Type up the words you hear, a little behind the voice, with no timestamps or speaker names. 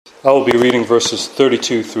I will be reading verses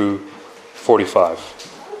 32 through 45.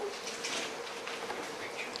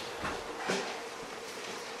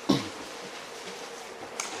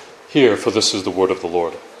 Hear, for this is the word of the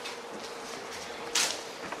Lord.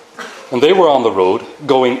 And they were on the road,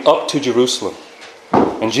 going up to Jerusalem,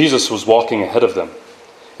 and Jesus was walking ahead of them.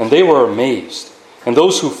 And they were amazed, and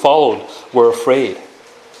those who followed were afraid.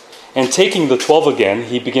 And taking the 12 again,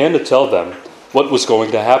 he began to tell them what was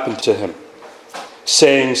going to happen to him,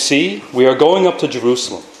 saying, "See, we are going up to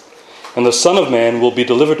Jerusalem, and the Son of Man will be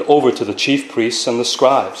delivered over to the chief priests and the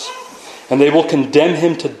scribes, and they will condemn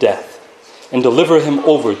him to death, and deliver him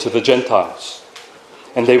over to the Gentiles.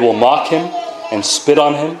 And they will mock him, and spit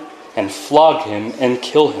on him, and flog him, and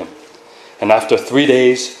kill him. And after 3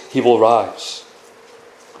 days he will rise."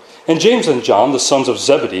 And James and John, the sons of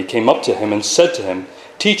Zebedee, came up to him and said to him,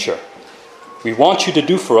 "Teacher, we want you to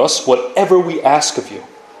do for us whatever we ask of you."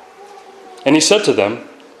 And he said to them,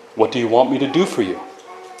 "What do you want me to do for you?"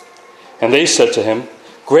 And they said to him,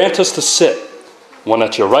 "Grant us to sit, one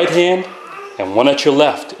at your right hand and one at your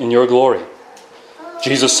left, in your glory."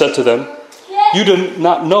 Jesus said to them, "You do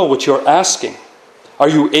not know what you are asking. Are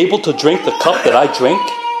you able to drink the cup that I drink,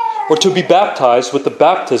 or to be baptized with the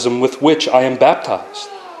baptism with which I am baptized?"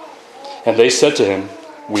 And they said to him,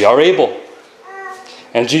 "We are able."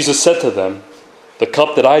 And Jesus said to them, "The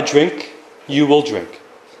cup that I drink, you will drink.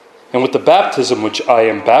 And with the baptism which I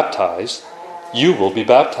am baptized, you will be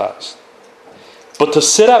baptized. But to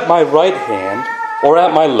sit at my right hand or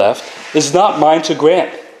at my left is not mine to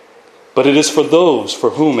grant, but it is for those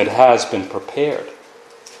for whom it has been prepared."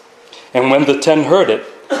 And when the 10 heard it,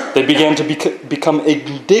 they began to become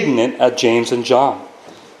indignant at James and John.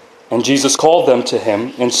 And Jesus called them to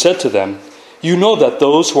him and said to them, "You know that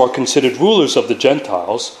those who are considered rulers of the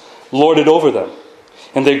Gentiles lord it over them,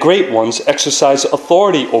 and their great ones exercise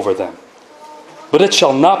authority over them. But it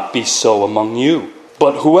shall not be so among you.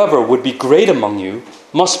 But whoever would be great among you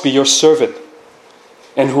must be your servant.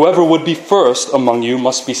 And whoever would be first among you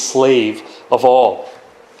must be slave of all.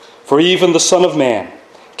 For even the Son of Man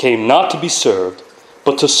came not to be served,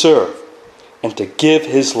 but to serve, and to give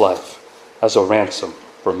his life as a ransom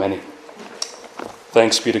for many."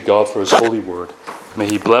 Thanks be to God for his holy word. May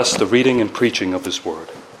he bless the reading and preaching of his word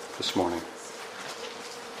this morning.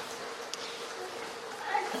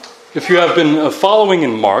 If you have been following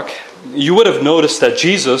in Mark, you would have noticed that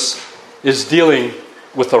Jesus is dealing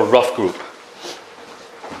with a rough group.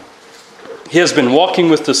 He has been walking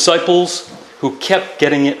with disciples who kept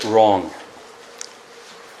getting it wrong.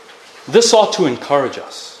 This ought to encourage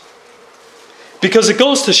us, because it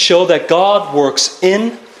goes to show that God works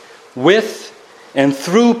in, with, and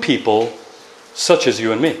through people such as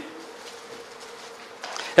you and me.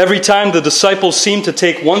 Every time the disciples seem to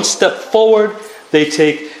take one step forward, they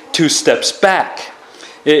take 2 steps back.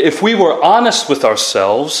 If we were honest with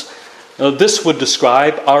ourselves, this would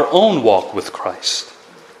describe our own walk with Christ.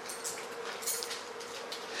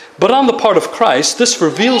 But on the part of Christ, this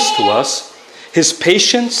reveals to us his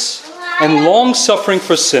patience and long-suffering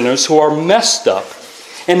for sinners who are messed up,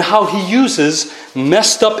 and how he uses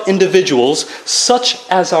messed up individuals such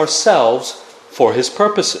as ourselves for his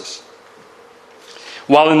purposes.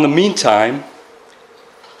 While in the meantime,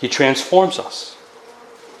 he transforms us.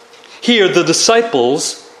 Here, the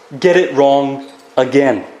disciples get it wrong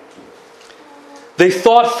again. They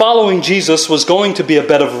thought following Jesus was going to be a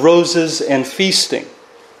bed of roses and feasting.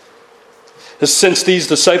 Since these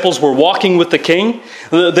disciples were walking with the king,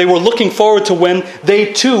 they were looking forward to when they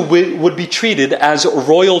too would be treated as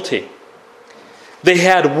royalty. They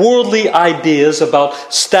had worldly ideas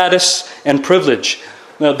about status and privilege.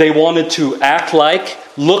 They wanted to act like,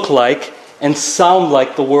 look like, and sound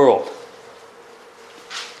like the world.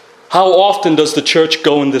 How often does the church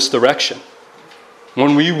go in this direction?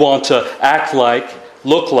 When we want to act like,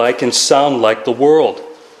 look like, and sound like the world.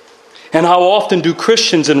 And how often do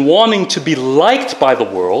Christians, in wanting to be liked by the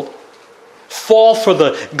world, fall for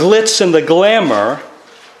the glitz and the glamour,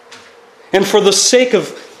 and for the sake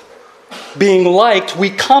of being liked, we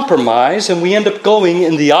compromise and we end up going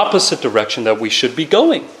in the opposite direction that we should be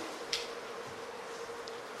going.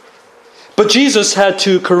 But Jesus had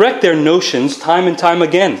to correct their notions time and time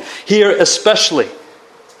again, here especially,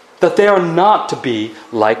 that they are not to be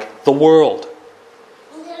like the world.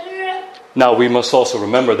 Now, we must also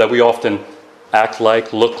remember that we often act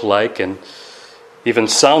like, look like, and even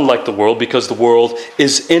sound like the world because the world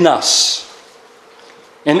is in us.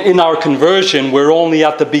 And in our conversion, we're only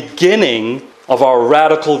at the beginning of our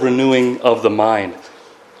radical renewing of the mind,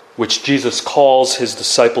 which Jesus calls his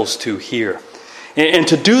disciples to here. And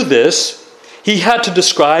to do this, he had to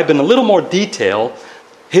describe in a little more detail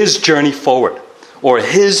his journey forward. or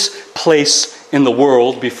his place in the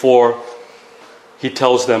world before he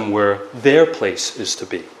tells them where their place is to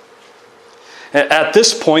be. At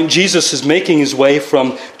this point, Jesus is making his way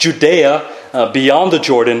from Judea, beyond the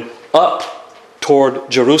Jordan, up toward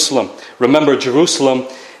Jerusalem. Remember, Jerusalem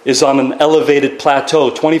is on an elevated plateau,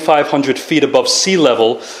 2,500 feet above sea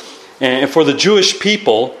level. And for the Jewish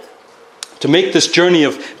people, to make this journey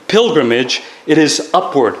of pilgrimage, it is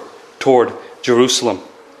upward toward Jerusalem.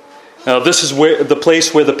 Now, this is where the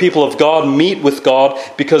place where the people of God meet with God,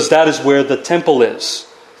 because that is where the temple is.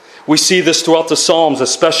 We see this throughout the Psalms,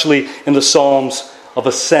 especially in the Psalms of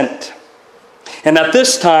Ascent. And at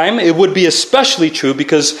this time, it would be especially true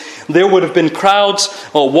because there would have been crowds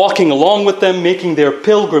walking along with them, making their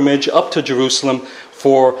pilgrimage up to Jerusalem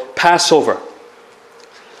for Passover.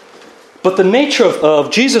 But the nature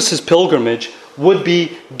of Jesus' pilgrimage would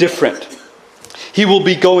be different. He will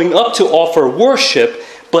be going up to offer worship,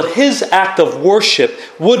 but his act of worship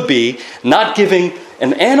would be not giving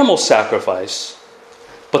an animal sacrifice,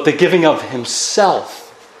 but the giving of himself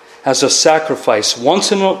as a sacrifice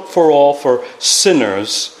once and for all for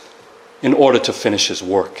sinners in order to finish his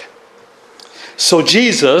work. So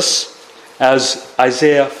Jesus, as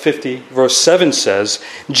Isaiah 50 verse 7 says,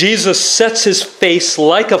 Jesus sets his face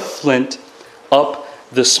like a flint up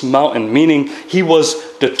this mountain, meaning he was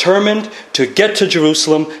determined to get to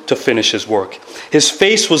Jerusalem to finish his work. His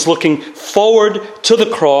face was looking forward to the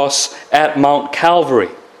cross at Mount Calvary.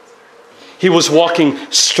 He was walking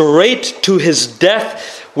straight to his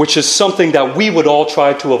death, which is something that we would all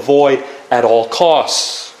try to avoid at all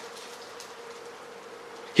costs.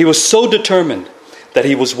 He was so determined that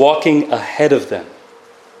he was walking ahead of them.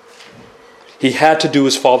 He had to do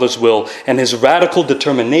his Father's will, and his radical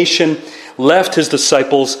determination left his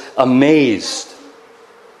disciples amazed.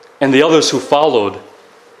 And the others who followed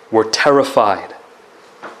were terrified.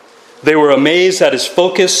 They were amazed at his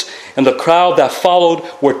focus, and the crowd that followed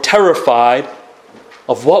were terrified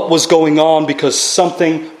of what was going on because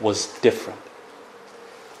something was different.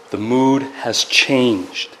 The mood has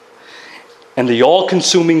changed. And the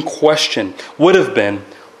all-consuming question would have been,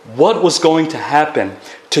 what was going to happen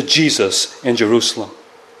to Jesus in Jerusalem?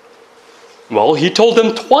 Well, he told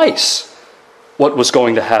them twice what was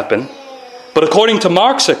going to happen. But according to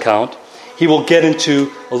Mark's account, he will get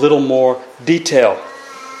into a little more detail.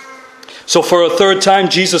 So for a third time,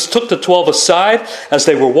 Jesus took the 12 aside as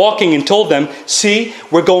they were walking and told them, "See,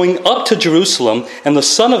 we're going up to Jerusalem, and the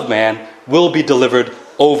Son of Man will be delivered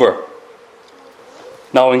over."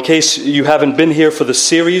 Now, in case you haven't been here for the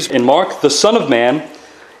series in Mark, the Son of Man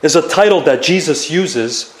is a title that Jesus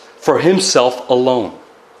uses for himself alone.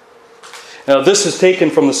 Now, this is taken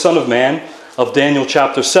from the Son of Man of Daniel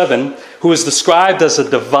chapter 7, who is described as a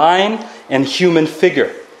divine and human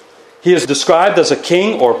figure. He is described as a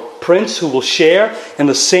king or prince who will share in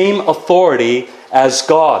the same authority as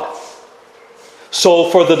God. So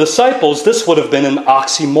for the disciples, this would have been an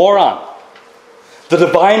oxymoron. The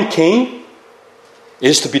divine king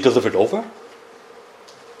is to be delivered over?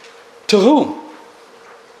 To whom?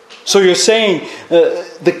 So you're saying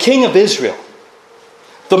the King of Israel,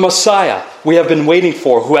 the Messiah we have been waiting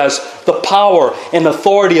for, who has the power and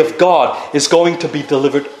authority of God, is going to be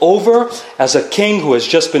delivered over as a king who has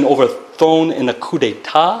just been overthrown in a coup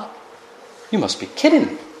d'etat? You must be kidding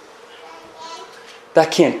me.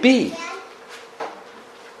 That can't be.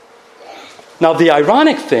 Now, the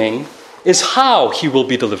ironic thing is how he will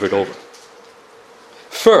be delivered over.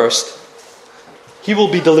 First, he will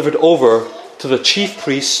be delivered over to the chief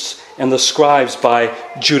priests and the scribes by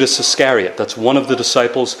Judas Iscariot. That's one of the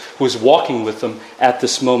disciples who is walking with them at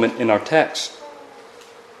this moment in our text.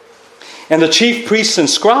 And the chief priests and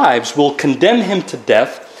scribes will condemn him to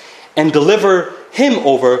death and deliver him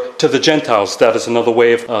over to the Gentiles. That is another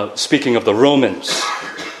way of speaking of the Romans.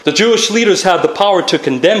 The Jewish leaders had the power to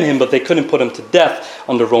condemn him, but they couldn't put him to death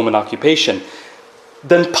under Roman occupation.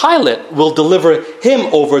 Then Pilate will deliver him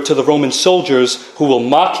over to the Roman soldiers, who will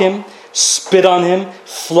mock him, spit on him,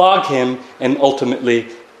 flog him, and ultimately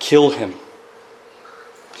kill him.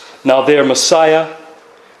 Now their Messiah,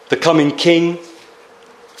 the coming king,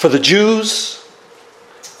 for the Jews,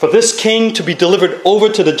 for this king to be delivered over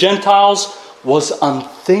to the Gentiles was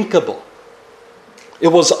unthinkable. It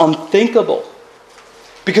was unthinkable.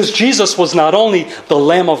 Because Jesus was not only the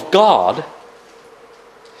Lamb of God,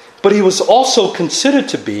 but he was also considered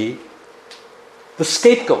to be the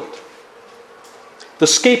scapegoat. The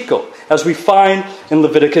scapegoat, as we find in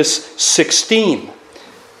Leviticus 16.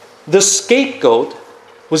 The scapegoat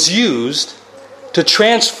was used to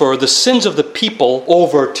transfer the sins of the people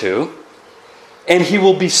over to, and he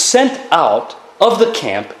will be sent out of the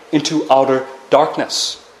camp into outer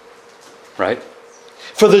darkness. Right?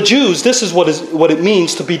 For the Jews, this is what it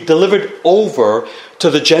means to be delivered over to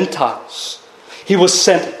the Gentiles. He was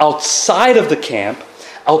sent outside of the camp,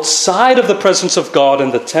 outside of the presence of God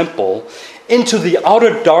in the temple, into the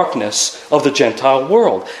outer darkness of the Gentile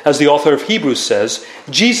world. As the author of Hebrews says,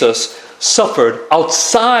 Jesus suffered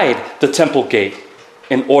outside the temple gate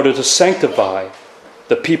in order to sanctify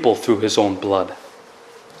the people through his own blood.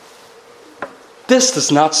 This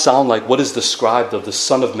does not sound like what is described of the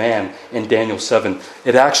Son of Man in Daniel 7.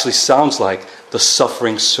 It actually sounds like the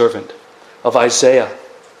suffering servant of Isaiah.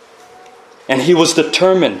 And he was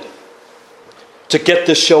determined to get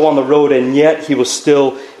this show on the road, and yet he was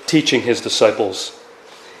still teaching his disciples.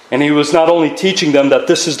 And he was not only teaching them that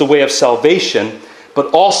this is the way of salvation, but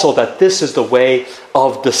also that this is the way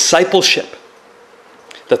of discipleship.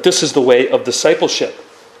 That this is the way of discipleship.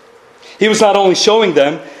 He was not only showing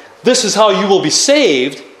them, this is how you will be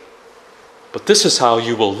saved, but this is how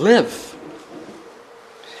you will live.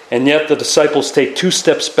 And yet the disciples take 2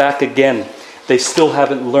 steps back again. They still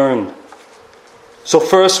haven't learned. So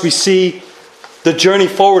first we see the journey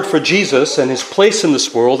forward for Jesus and his place in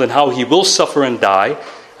this world and how he will suffer and die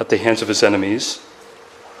at the hands of his enemies.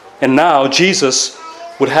 And now Jesus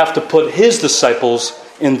would have to put his disciples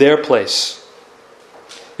in their place.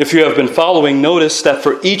 If you have been following, notice that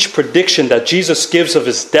for each prediction that Jesus gives of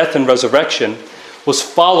his death and resurrection was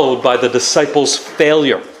followed by the disciples'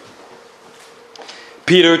 failure.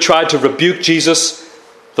 Peter tried to rebuke Jesus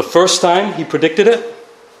the first time he predicted it.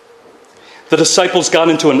 The disciples got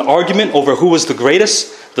into an argument over who was the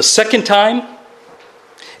greatest the second time.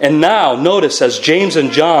 And now, notice, as James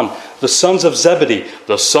and John, the sons of Zebedee,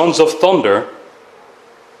 the sons of thunder,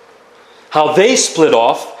 how they split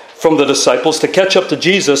off from the disciples to catch up to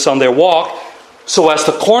Jesus on their walk so as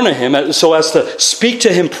to corner him, so as to speak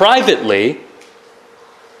to him privately,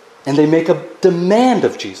 and they make a demand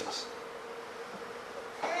of Jesus.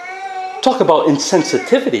 Talk about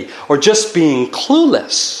insensitivity or just being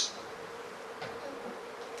clueless.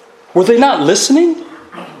 Were they not listening?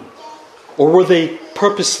 Or were they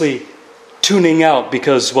purposely tuning out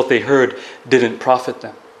because what they heard didn't profit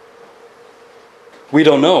them? We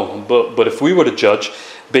don't know, but if we were to judge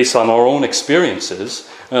based on our own experiences,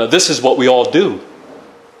 this is what we all do,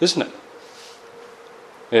 isn't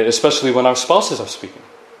it? Especially when our spouses are speaking.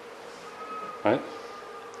 Right?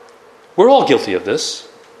 We're all guilty of this.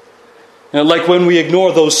 Like when we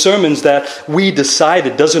ignore those sermons that we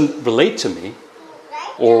decided doesn't relate to me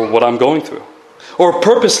or what I'm going through. Or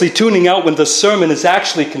purposely tuning out when the sermon is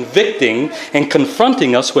actually convicting and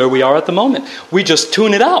confronting us where we are at the moment. We just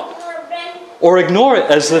tune it out. Or ignore it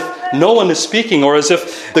as if no one is speaking, or as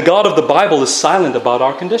if the God of the Bible is silent about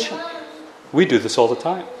our condition. We do this all the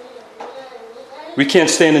time. We can't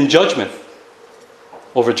stand in judgment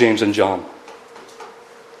over James and John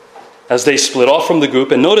as they split off from the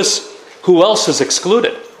group. And notice who else is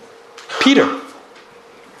excluded. Peter.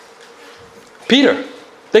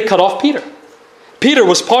 They cut off Peter. Peter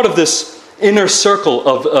was part of this inner circle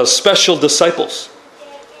of special disciples.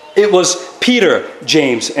 It was Peter,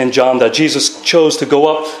 James, and John that Jesus chose to go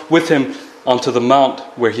up with him onto the mount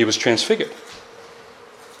where he was transfigured.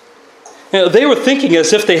 They were thinking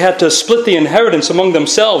as if they had to split the inheritance among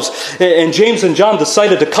themselves, and James and John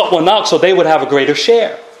decided to cut one out so they would have a greater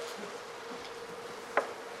share.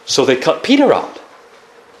 So they cut Peter out.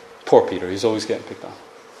 Poor Peter, he's always getting picked on.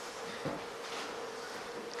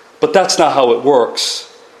 But that's not how it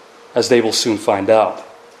works, as they will soon find out.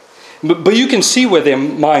 But you can see where their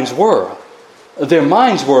minds were. Their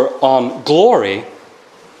minds were on glory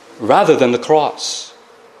rather than the cross.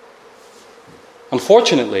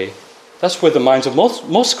 Unfortunately, that's where the minds of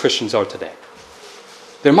most Christians are today.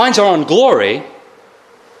 Their minds are on glory,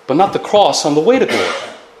 but not the cross on the way to glory.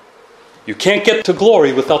 You can't get to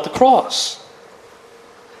glory without the cross.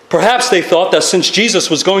 Perhaps they thought that since Jesus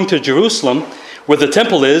was going to Jerusalem, where the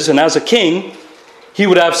temple is, and as a king, he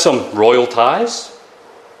would have some royal ties.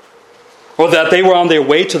 Or that they were on their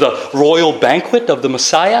way to the royal banquet of the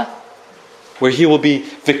Messiah, where he will be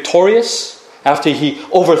victorious after he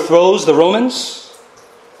overthrows the Romans.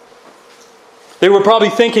 They were probably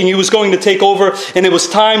thinking he was going to take over and it was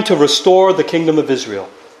time to restore the kingdom of Israel.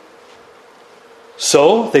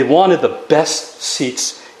 So they wanted the best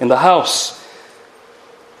seats in the house.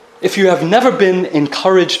 If you have never been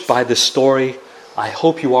encouraged by this story, I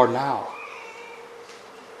hope you are now.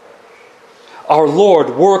 Our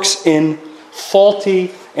Lord works in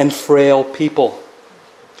faulty and frail people.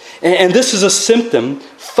 And this is a symptom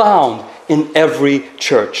found in every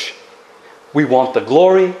church. We want the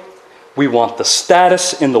glory, we want the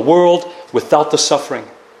status in the world without the suffering.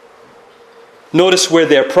 Notice where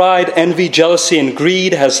their pride, envy, jealousy, and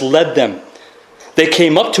greed has led them. They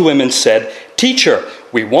came up to him and said, "Teacher,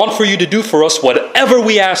 we want for you to do for us whatever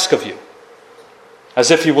we ask of you."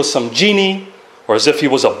 As if he was some genie, or as if he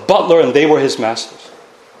was a butler and they were his masters.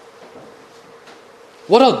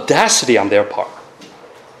 What audacity on their part.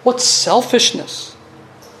 What selfishness.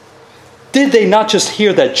 Did they not just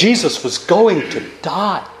hear that Jesus was going to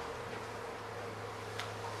die?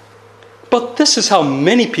 But this is how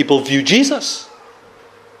many people view Jesus.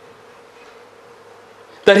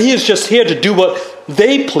 That he is just here to do what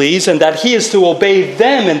they please and that he is to obey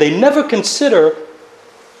them, and they never consider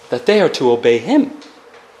that they are to obey him.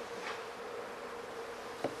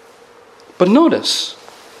 But notice,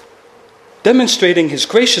 demonstrating his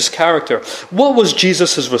gracious character, what was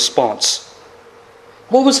Jesus' response?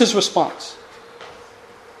 What was his response?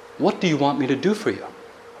 "What do you want me to do for you?"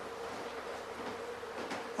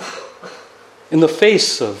 In the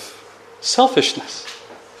face of selfishness,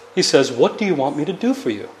 he says, "What do you want me to do for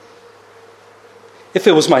you?" If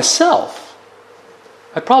it was myself,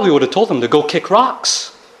 I probably would have told him to go kick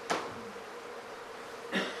rocks.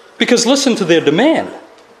 Because listen to their demand.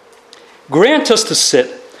 "Grant us to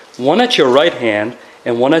sit, one at your right hand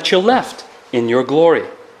and one at your left, in your glory."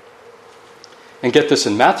 And get this,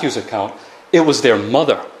 in Matthew's account, it was their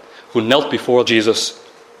mother who knelt before Jesus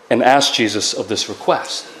and asked Jesus of this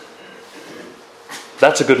request.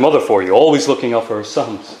 That's a good mother for you, always looking out for her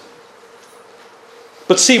sons.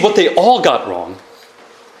 But see, what they all got wrong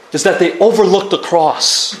is that they overlooked the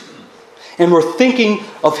cross and were thinking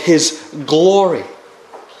of his glory.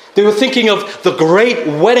 They were thinking of the great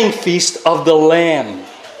wedding feast of the Lamb.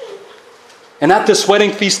 And at this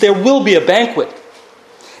wedding feast, there will be a banquet.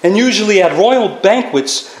 And usually at royal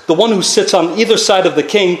banquets, the one who sits on either side of the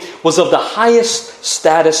king was of the highest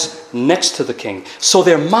status next to the king. So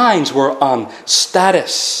their minds were on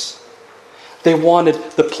status. They wanted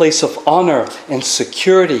the place of honor and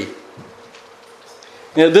security.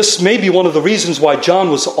 Now, this may be one of the reasons why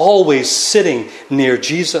John was always sitting near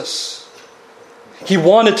Jesus. He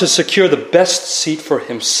wanted to secure the best seat for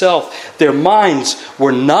himself. Their minds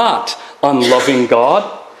were not on loving God,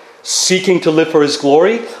 seeking to live for his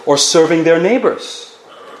glory, or serving their neighbors.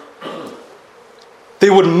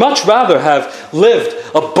 They would much rather have lived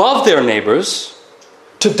above their neighbors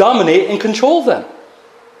to dominate and control them.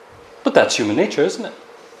 But that's human nature, isn't it?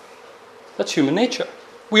 That's human nature.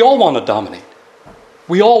 We all want to dominate.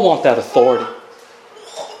 We all want that authority.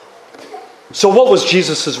 So what was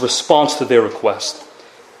Jesus' response to their request?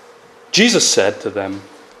 Jesus said to them,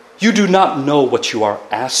 "You do not know what you are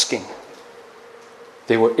asking."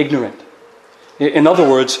 They were ignorant. In other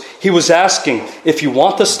words, he was asking, if you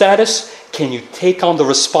want the status, can you take on the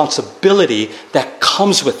responsibility that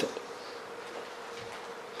comes with it?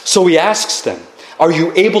 So he asks them, are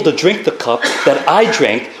you able to drink the cup that I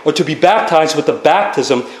drank, or to be baptized with the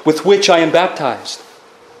baptism with which I am baptized?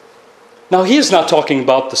 Now he is not talking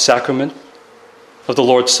about the sacrament of the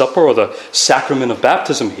Lord's Supper or the sacrament of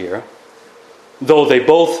baptism here, though they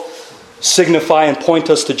both signify and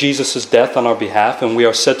point us to Jesus' death on our behalf, and we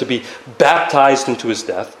are said to be baptized into his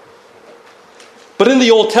death. But in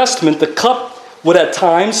the Old Testament, the cup would at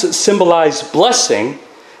times symbolize blessing,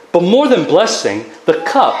 but more than blessing, the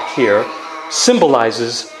cup here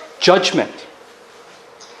symbolizes judgment.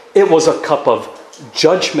 It was a cup of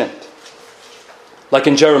judgment. Like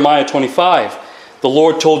in Jeremiah 25, the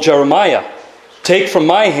Lord told Jeremiah, "Take from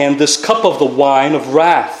my hand this cup of the wine of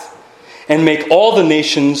wrath, and make all the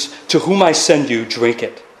nations to whom I send you drink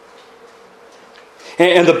it."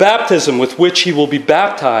 And the baptism with which he will be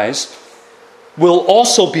baptized will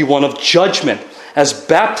also be one of judgment, as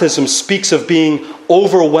baptism speaks of being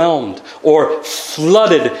overwhelmed or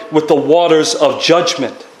flooded with the waters of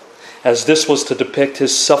judgment, as this was to depict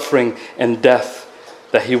his suffering and death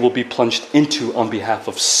that he will be plunged into on behalf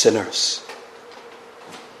of sinners.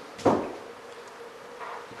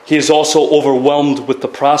 He is also overwhelmed with the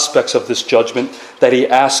prospects of this judgment that he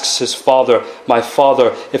asks his Father, "My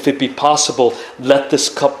Father, if it be possible, let this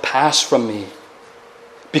cup pass from me."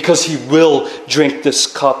 Because he will drink this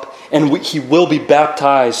cup and he will be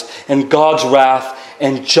baptized in God's wrath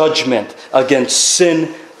and judgment against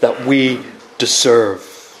sin that we deserve.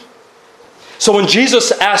 So when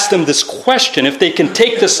Jesus asked them this question, if they can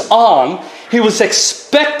take this on, he was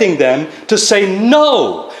expecting them to say,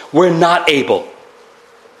 "No, we're not able.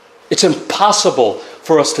 It's impossible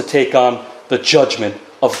for us to take on the judgment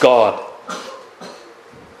of God."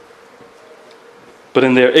 But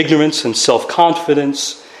in their ignorance and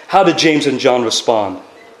self-confidence, how did James and John respond?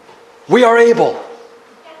 "We are able."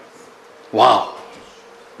 Wow.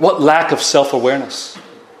 What lack of self-awareness.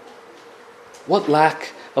 What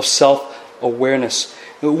lack of self-awareness.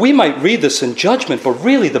 We might read this in judgment, but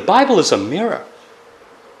really the Bible is a mirror.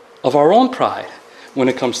 of our own pride when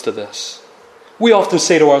it comes to this. We often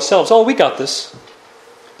say to ourselves, oh, we got this.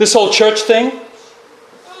 This whole church thing,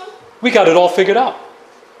 we got it all figured out.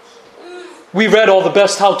 We read all the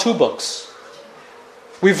best how-to books.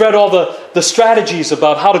 We've read all the strategies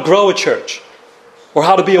about how to grow a church or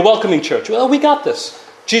how to be a welcoming church. Well, we got this.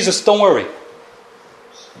 Jesus, don't worry.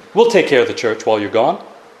 We'll take care of the church while you're gone.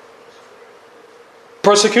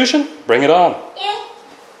 Persecution? Bring it on.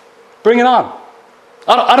 Bring it on.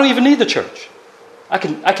 I don't even need the church. I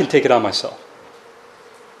can take it on myself.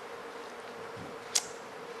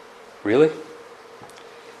 Really?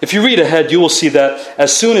 If you read ahead, you will see that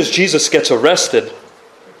as soon as Jesus gets arrested,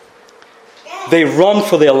 they run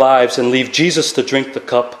for their lives and leave Jesus to drink the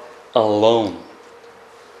cup alone.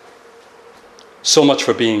 So much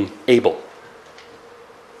for being able.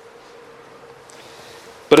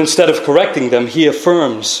 But instead of correcting them, he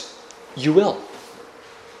affirms, you will.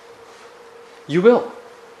 You will.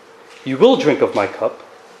 You will drink of my cup,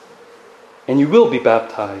 and you will be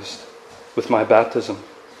baptized with my baptism.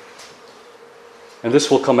 And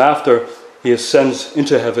this will come after he ascends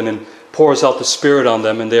into heaven and pours out the Spirit on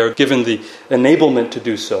them, and they are given the enablement to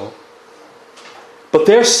do so. But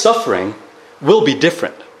their suffering will be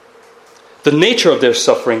different. The nature of their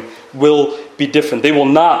suffering will be different. They will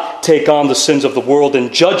not take on the sins of the world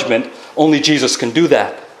in judgment. Only Jesus can do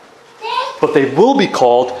that. But they will be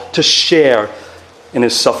called to share in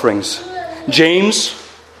his sufferings. James,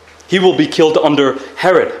 he will be killed under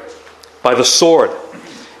Herod by the sword.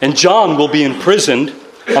 And John will be imprisoned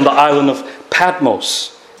on the island of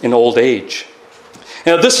Patmos in old age.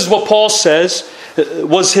 Now, this is what Paul says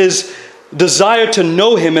was his desire to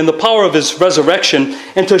know him and the power of his resurrection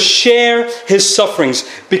and to share his sufferings,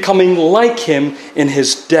 becoming like him in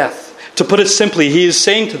his death. To put it simply, he is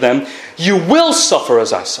saying to them, you will suffer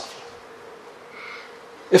as I suffer.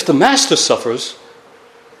 If the master suffers,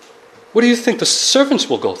 what do you think the servants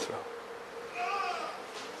will go through?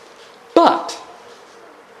 But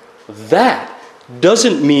that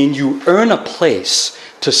doesn't mean you earn a place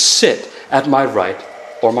to sit at my right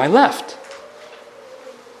or my left.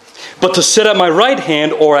 But to sit at my right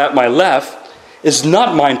hand or at my left is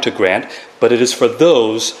not mine to grant, but it is for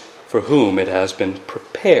those for whom it has been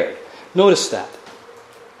prepared. Notice that.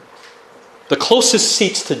 The closest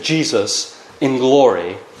seats to Jesus in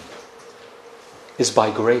glory is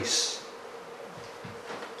by grace.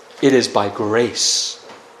 It is by grace.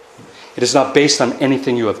 It is not based on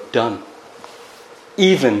anything you have done,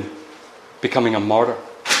 even becoming a martyr.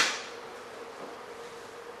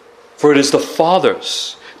 For it is the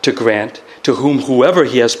Father's to grant to whom whoever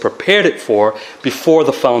he has prepared it for before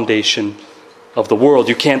the foundation of the world.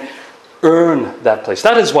 You can't earn that place.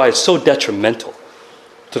 That is why it's so detrimental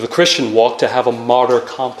to the Christian walk to have a martyr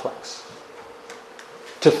complex.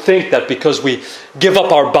 To think that because we give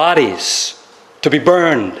up our bodies to be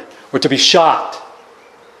burned or to be shot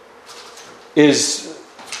is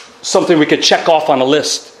something we could check off on a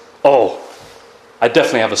list. Oh, I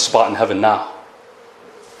definitely have a spot in heaven now.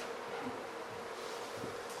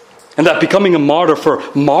 And that becoming a martyr for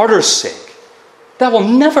martyr's sake, that will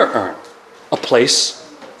never earn a place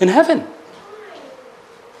in heaven.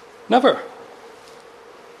 Never.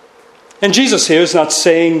 And Jesus here is not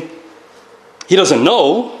saying he doesn't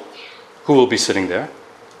know who will be sitting there.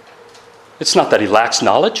 It's not that he lacks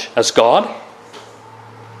knowledge as God.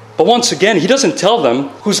 But once again, he doesn't tell them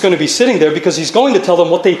who's going to be sitting there because he's going to tell them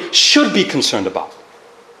what they should be concerned about.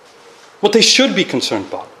 What they should be concerned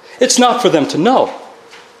about. It's not for them to know.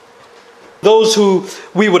 Those who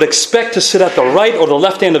we would expect to sit at the right or the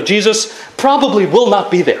left hand of Jesus probably will not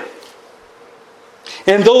be there.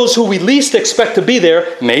 And those who we least expect to be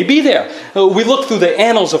there may be there. We look through the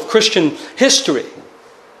annals of Christian history,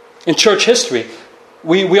 in church history,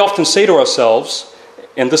 we often say to ourselves,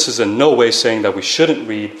 and this is in no way saying that we shouldn't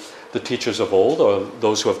read the teachers of old or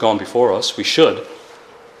those who have gone before us. We should.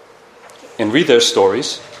 And read their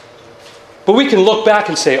stories. But we can look back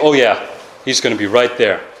and say, oh yeah, he's going to be right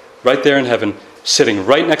there in heaven, sitting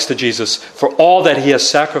right next to Jesus for all that he has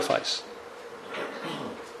sacrificed.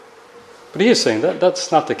 But he is saying that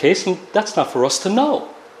that's not the case, and that's not for us to know.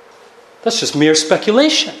 That's just mere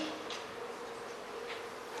speculation.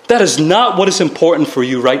 That is not what is important for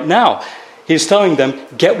you right now. He's telling them,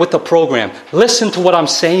 get with the program. Listen to what I'm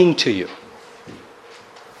saying to you.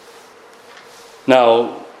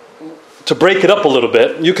 Now, to break it up a little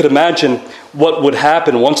bit, you could imagine what would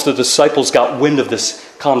happen once the disciples got wind of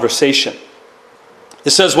this conversation. It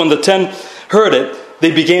says, when the 10 heard it,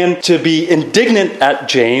 they began to be indignant at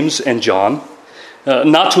James and John.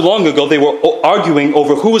 Not too long ago, they were arguing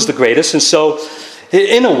over who was the greatest. And so,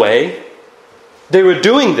 in a way, they were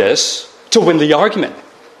doing this to win the argument.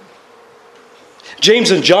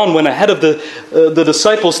 James and John went ahead of the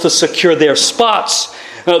disciples to secure their spots.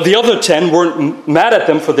 The other 10 weren't mad at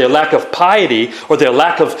them for their lack of piety or their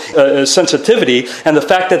lack of sensitivity and the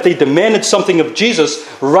fact that they demanded something of Jesus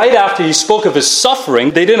right after he spoke of his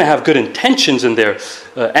suffering. They didn't have good intentions in their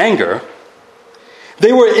anger.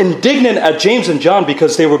 They were indignant at James and John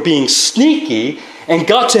because they were being sneaky and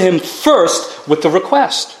got to him first with the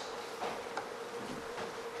request.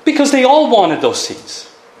 Because they all wanted those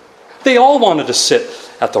seats. They all wanted to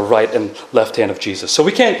sit at the right and left hand of Jesus. So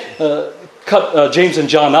we can't cut James and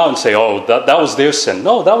John out and say, oh, that was their sin.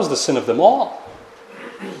 No, that was the sin of them all.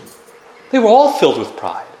 They were all filled with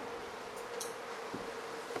pride.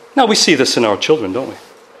 Now we see this in our children, don't we?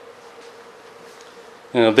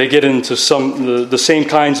 They get into the same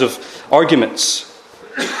kinds of arguments.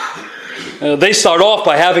 They start off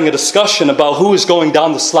by having a discussion about who is going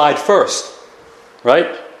down the slide first,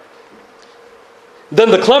 right? Then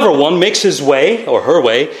the clever one makes his way, or her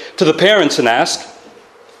way, to the parents and asks,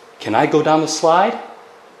 can I go down the slide?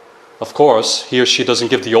 Of course, he or she doesn't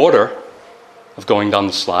give the order of going down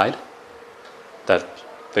the slide, that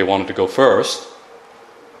they wanted to go first.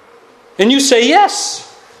 And you say yes.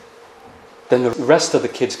 Then the rest of the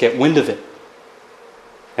kids get wind of it.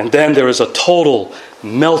 And then there is a total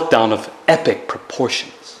meltdown of epic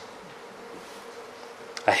proportions.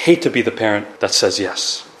 I hate to be the parent that says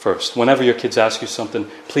yes first. Whenever your kids ask you something,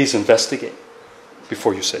 please investigate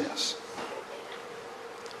before you say yes.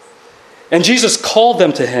 And Jesus called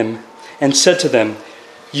them to him and said to them,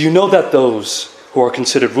 you know that those who are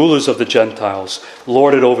considered rulers of the Gentiles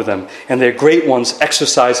lord it over them, and their great ones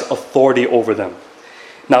exercise authority over them.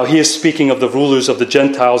 Now he is speaking of the rulers of the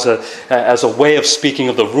Gentiles as a way of speaking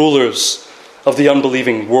of the rulers of the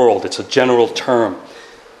unbelieving world. It's a general term.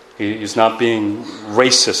 He's not being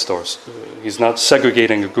racist or he's not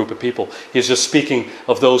segregating a group of people. He's just speaking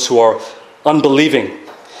of those who are unbelieving.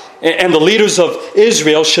 And the leaders of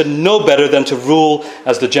Israel should know better than to rule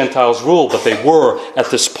as the Gentiles rule, but they were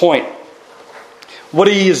at this point. What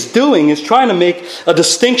he is doing is trying to make a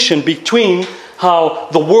distinction between how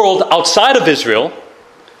the world outside of Israel,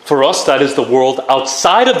 for us that is the world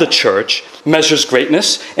outside of the church, measures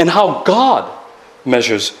greatness, and how God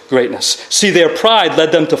measures greatness. See, their pride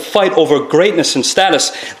led them to fight over greatness and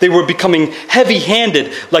status. They were becoming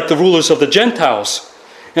heavy-handed like the rulers of the Gentiles.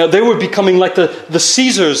 They were becoming like the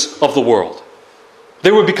Caesars of the world.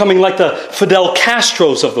 They were becoming like the Fidel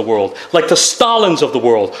Castros of the world, like the Stalins of the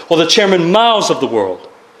world, or the Chairman Maos of the world.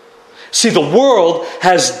 See, the world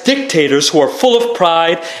has dictators who are full of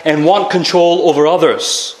pride and want control over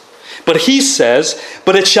others. But he says,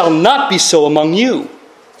 but it shall not be so among you.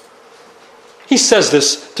 He says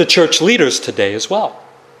this to church leaders today as well.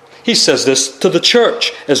 He says this to the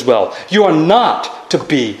church as well. You are not to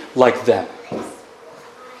be like them.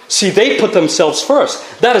 See, they put themselves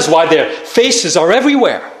first. That is why their faces are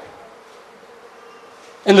everywhere.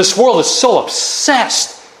 And this world is so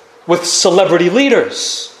obsessed with celebrity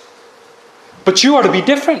leaders. But you are to be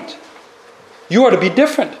different. You are to be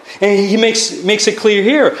different. And he makes it clear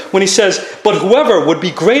here when he says, but whoever would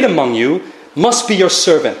be great among you must be your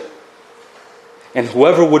servant. And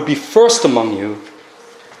whoever would be first among you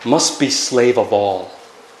must be slave of all.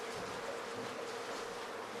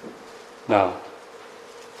 Now,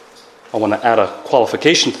 I want to add a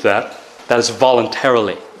qualification to that. That is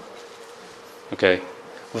voluntarily. Okay?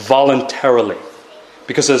 Voluntarily.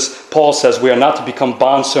 Because as Paul says, we are not to become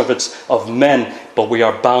bondservants of men, but we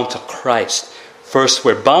are bound to Christ. First,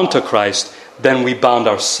 we're bound to Christ, then we bound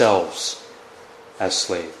ourselves as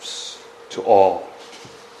slaves to all.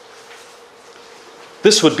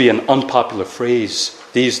 This would be an unpopular phrase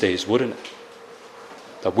these days, wouldn't it?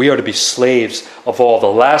 That we are to be slaves of all. The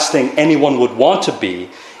last thing anyone would want to be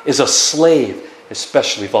is a slave,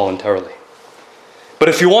 especially voluntarily. But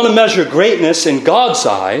if you want to measure greatness in God's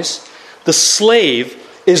eyes, the slave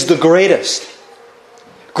is the greatest.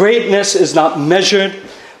 Greatness is not measured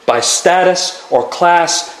by status or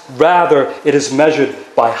class. Rather, it is measured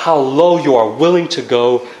by how low you are willing to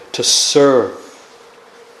go to serve.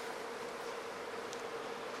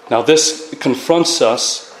 Now, this confronts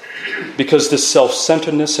us because this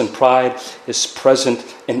self-centeredness and pride is present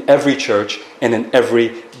in every church and in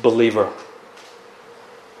every believer.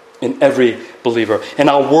 In every believer. And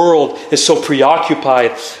our world is so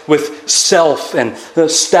preoccupied with self and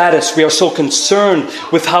status. We are so concerned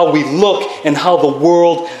with how we look and how the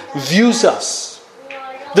world views us.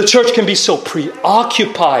 The church can be so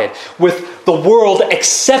preoccupied with the world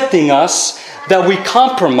accepting us that we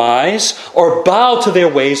compromise or bow to their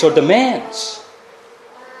ways or demands.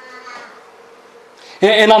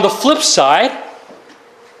 And on the flip side,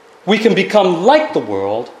 we can become like the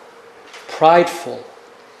world, prideful,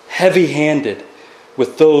 heavy-handed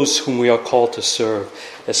with those whom we are called to serve,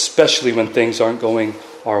 especially when things aren't going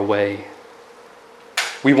our way.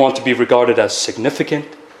 We want to be regarded as significant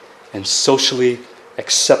and socially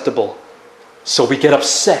acceptable. So we get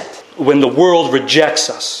upset when the world rejects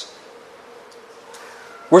us.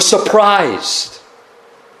 We're surprised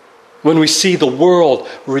when we see the world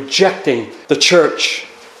rejecting the church.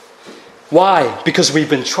 Why? Because we've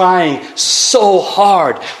been trying so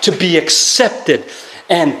hard to be accepted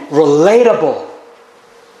and relatable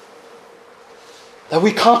that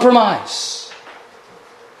we compromise.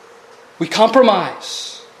 We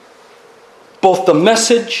compromise both the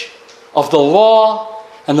message of the law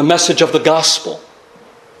and the message of the gospel.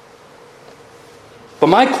 But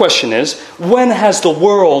my question is, when has the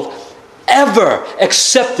world ever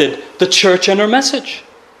accepted the church and her message?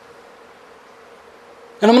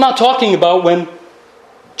 And I'm not talking about when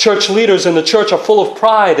church leaders in the church are full of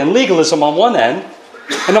pride and legalism on one end,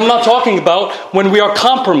 and I'm not talking about when we are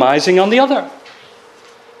compromising on the other.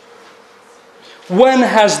 When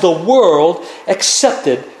has the world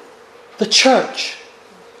accepted the church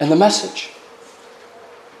and the message?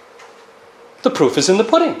 The proof is in the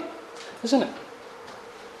pudding, isn't it?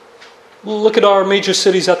 Look at our major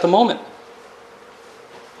cities at the moment.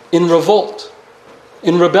 In revolt,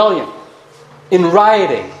 in rebellion, in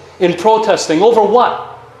rioting, in protesting. Over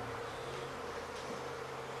what?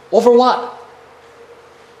 Over what?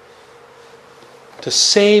 To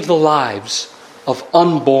save the lives of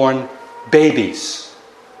unborn babies.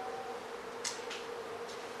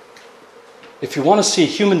 If you want to see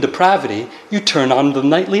human depravity, you turn on the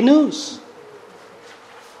nightly news.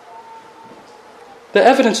 The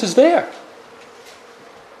evidence is there.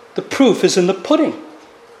 The proof is in the pudding.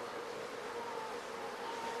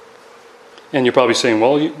 And you're probably saying,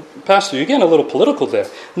 well, Pastor, you're getting a little political there.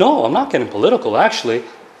 No, I'm not getting political. Actually,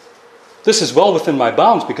 this is well within my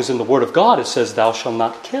bounds because in the Word of God it says, thou shalt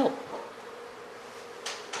not kill.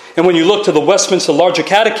 And when you look to the Westminster Larger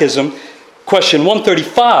Catechism, question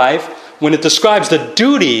 135, when it describes the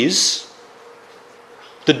duties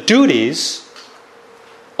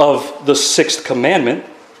of the sixth commandment,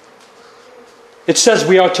 it says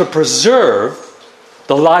we are to preserve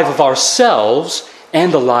the life of ourselves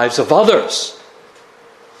and the lives of others.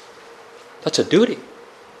 That's a duty.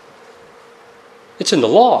 It's in the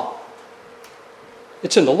law.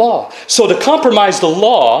 It's in the law. So to compromise the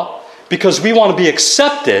law because we want to be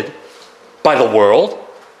accepted by the world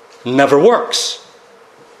never works.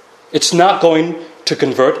 It's not going to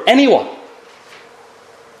convert anyone.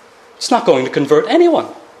 It's not going to convert anyone.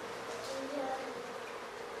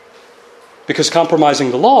 Because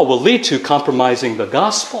compromising the law will lead to compromising the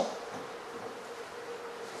gospel.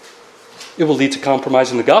 It will lead to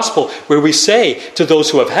compromising the gospel, where we say to those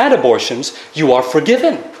who have had abortions, you are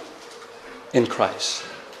forgiven in Christ.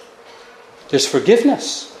 There's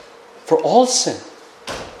forgiveness for all sin.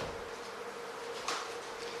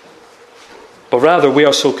 But rather, we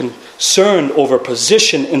are so concerned over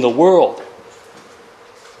position in the world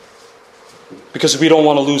because we don't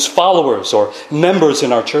want to lose followers or members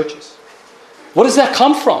in our churches. What does that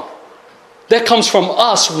come from? That comes from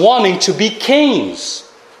us wanting to be kings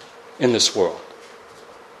in this world.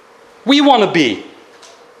 We want to be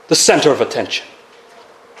the center of attention.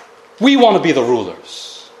 We want to be the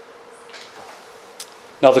rulers.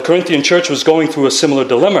 Now, the Corinthian church was going through a similar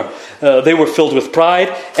dilemma. They were filled with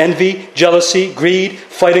pride, envy, jealousy, greed,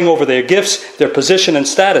 fighting over their gifts, their position and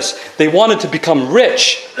status. They wanted to become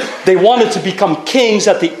rich. They wanted to become kings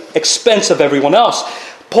at the expense of everyone else.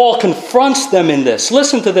 Paul confronts them in this.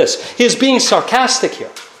 Listen to this. He is being sarcastic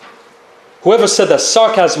here. Whoever said that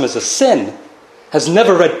sarcasm is a sin has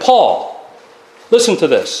never read Paul. Listen to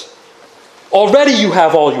this. Already you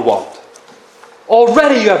have all you want.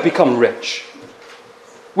 Already you have become rich.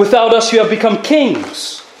 Without us you have become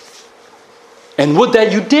kings. And would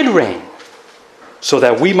that you did reign, so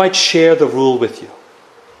that we might share the rule with you.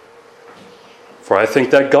 For I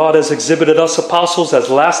think that God has exhibited us apostles as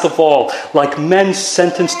last of all, like men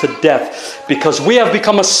sentenced to death, because we have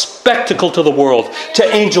become a spectacle to the world, to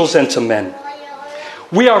angels and to men.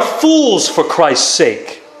 We are fools for Christ's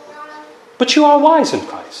sake, but you are wise in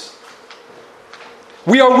Christ.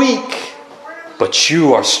 We are weak, but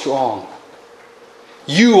you are strong.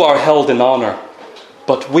 You are held in honor,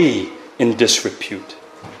 but we in disrepute.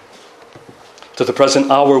 To the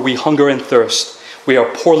present hour we hunger and thirst. We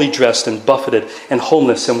are poorly dressed and buffeted and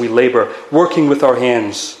homeless, and we labor, working with our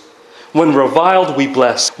hands. When reviled, we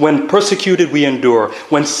bless. When persecuted, we endure.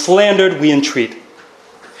 When slandered, we entreat.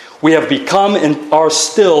 We have become and are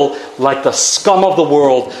still like the scum of the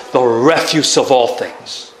world, the refuse of all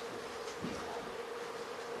things.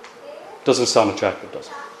 Doesn't sound attractive, does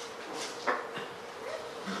it?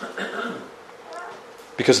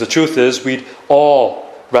 Because the truth is, we'd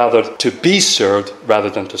all rather to be served rather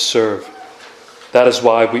than to serve. That is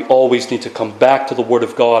why we always need to come back to the Word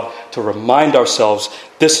of God to remind ourselves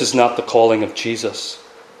this is not the calling of Jesus.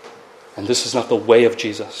 And this is not the way of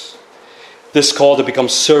Jesus. This call to become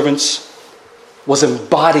servants was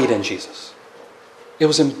embodied in Jesus. It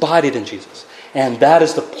was embodied in Jesus. And that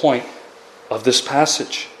is the point of this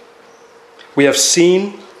passage. We have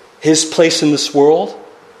seen his place in this world,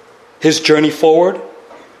 his journey forward.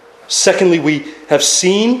 Secondly, we have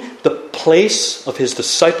seen the place of his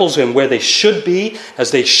disciples and where they should be,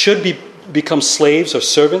 as they should become slaves or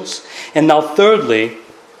servants. And now thirdly,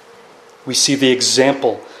 we see the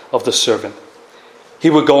example of the servant. He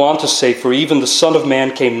would go on to say, for even the Son of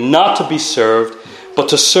Man came not to be served, but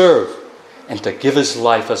to serve, and to give his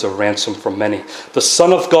life as a ransom for many. The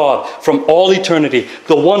Son of God from all eternity,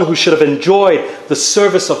 the one who should have enjoyed the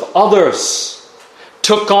service of others,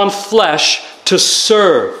 took on flesh to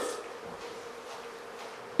serve.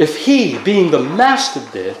 If he, being the master,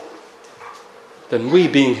 did, then we,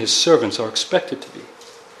 being his servants, are expected to be.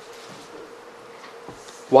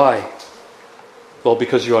 Why? Well,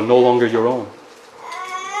 because you are no longer your own.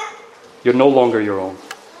 You're no longer your own.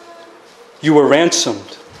 You were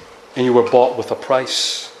ransomed, and you were bought with a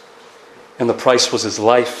price. And the price was his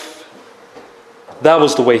life. That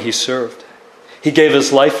was the way he served. He gave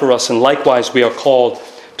his life for us, and likewise we are called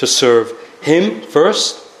to serve him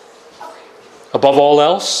first, above all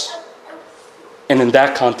else, and in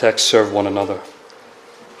that context serve one another.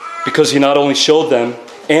 Because he not only showed them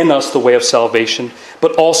and us the way of salvation,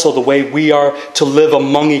 but also the way we are to live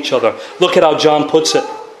among each other. Look at how John puts it.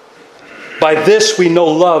 By this we know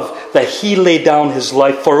love, that he laid down his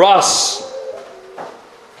life for us.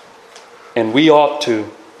 And we ought to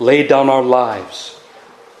lay down our lives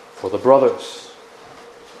for the brothers.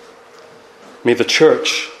 May the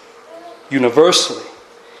church universally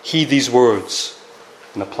heed these words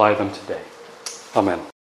and apply them today. Amen.